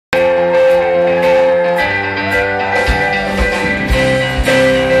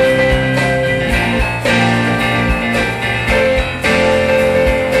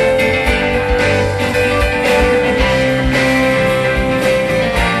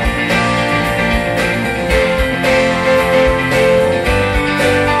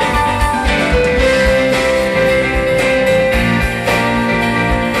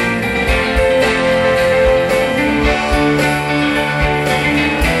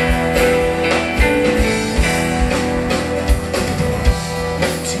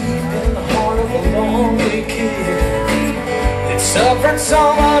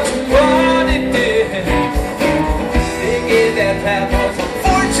so much what he did. Thinking that path was a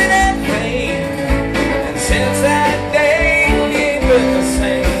fortune and pain, and since that day he ain't been the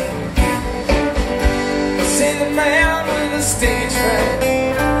same. See the man with the stage fright,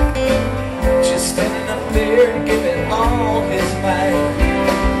 just standing up there giving all his might.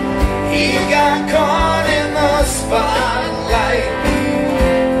 He got caught in the spotlight,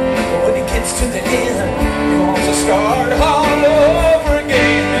 but when he gets to the end, he wants to start all over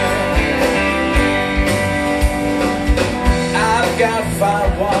again. I've got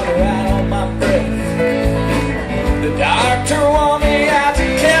fire water out on my breath. The doctor warned me out to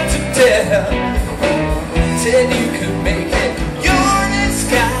catch a death. Said you could make it your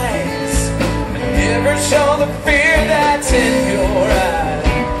disguise, and never show the fear that's in your eyes.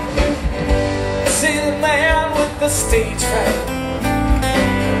 See the man with the stage fright,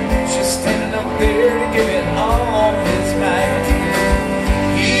 just standing up there giving all his might.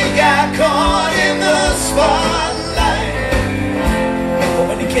 He got caught in the spotlight, but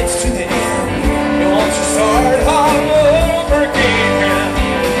when he gets to the end, he wants to start all over again.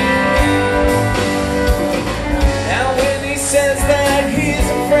 Now when he says that he's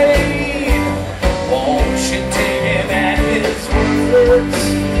afraid, won't you take him at his words?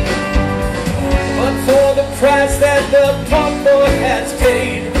 But for the price that the punk boy has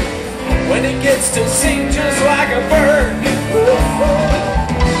paid, when he gets to sing just like a bird,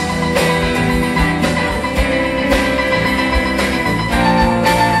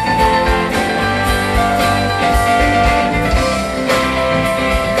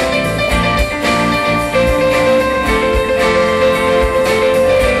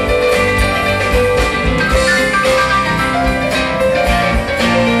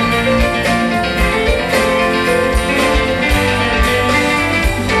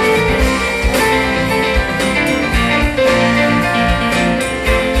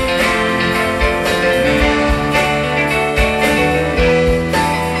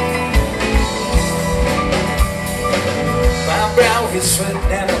 his foot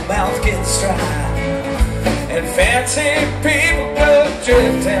and the mouth gets dry, and fancy people go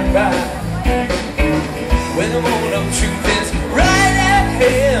drifting by. When the moment of truth is right at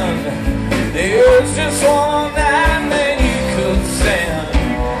hand, there's just one night that you could stand.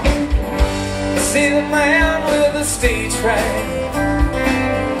 See the man with the stage fright,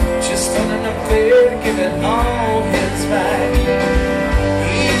 just standing up there giving all his might.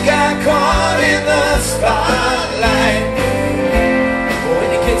 He got caught in the spotlight,